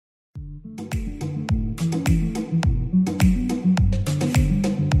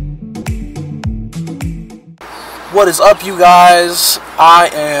What is up, you guys? I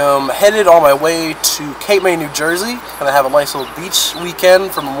am headed on my way to Cape May, New Jersey. Gonna have a nice little beach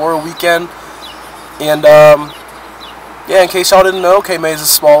weekend for Memorial Weekend. And yeah, in case y'all didn't know, Cape May is a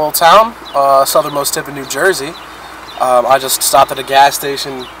small little town, southernmost tip of New Jersey. I just stopped at a gas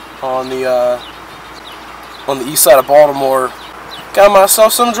station on the east side of Baltimore. Got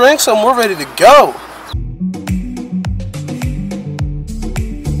myself some drinks and we're ready to go.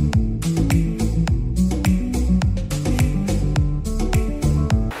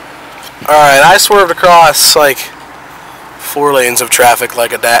 Alright, I swerved across like 4 lanes of traffic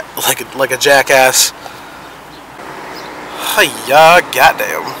like a jackass. Hiya,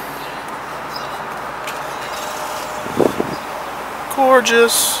 goddamn.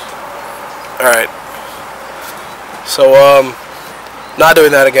 Gorgeous. Alright. So, not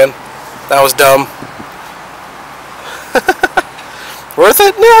doing that again. That was dumb. Worth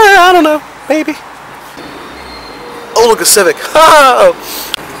it? Nah, I don't know. Maybe. Oh, look, a Civic.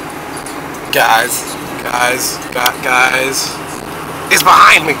 Guys, it's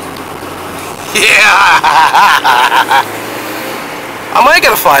behind me. Yeah. I might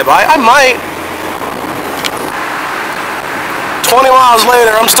get a flyby. I might. 20 miles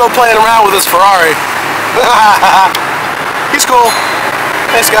later, I'm still playing around with this Ferrari. He's cool.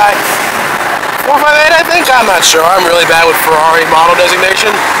 Nice guy. 458, I think? I'm not sure. I'm really bad with Ferrari model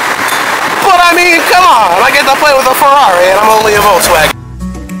designation. But I mean, come on. I get to play with a Ferrari and I'm only a Volkswagen.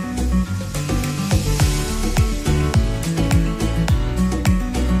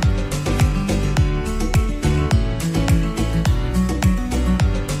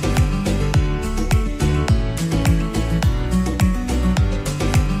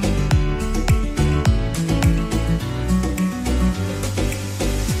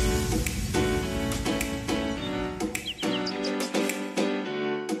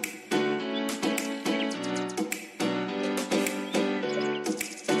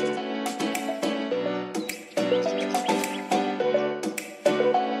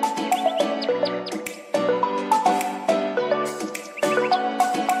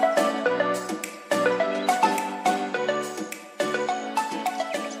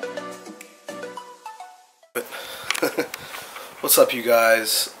 What's up, you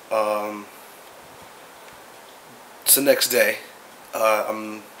guys? It's the next day.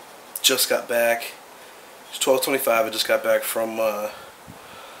 I'm just got back. It's 12:25. I just got back from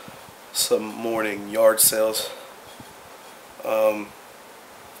some morning yard sales.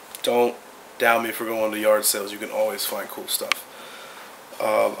 Don't doubt me for going to yard sales. You can always find cool stuff.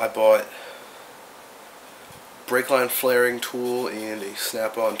 I bought brake line flaring tool and a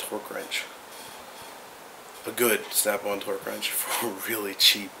snap-on torque wrench. A good snap-on torque wrench for really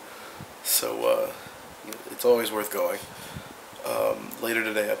cheap, so it's always worth going. Later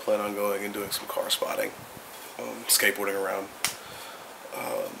today I plan on going and doing some car spotting, skateboarding around.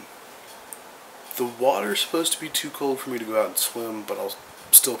 The water's supposed to be too cold for me to go out and swim, but I'll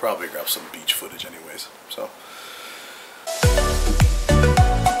still probably grab some beach footage anyways, so.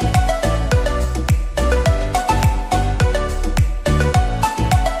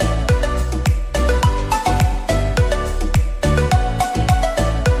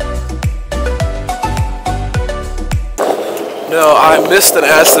 No, I missed an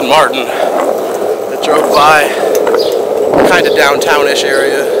Aston Martin that drove by kind of downtownish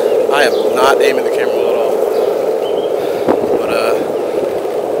area. I am not aiming the camera well at all. But,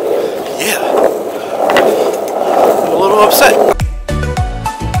 yeah. I'm a little upset.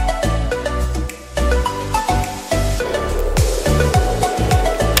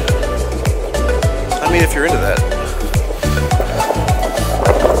 I mean, if you're into that.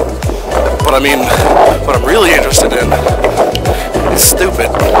 But I mean, what I'm really interested in is stupid.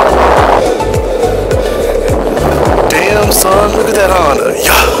 Damn, son, look at that Honda.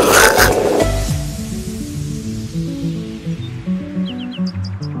 Yeah.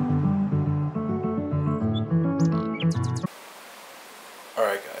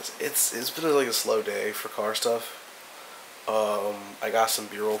 Alright, guys, it's been like a slow day for car stuff. I got some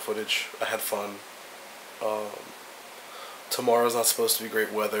B-roll footage. I had fun. Tomorrow's not supposed to be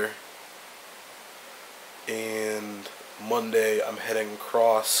great weather. And Monday I'm heading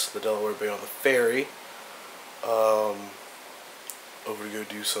across the Delaware Bay on the ferry over to go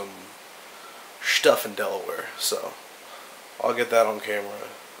do some stuff in Delaware. So I'll get that on camera.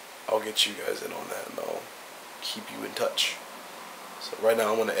 I'll get you guys in on that and I'll keep you in touch. So right now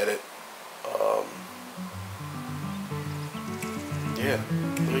I'm going to edit. Yeah,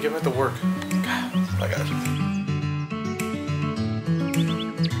 let me get back to work. Bye, guys.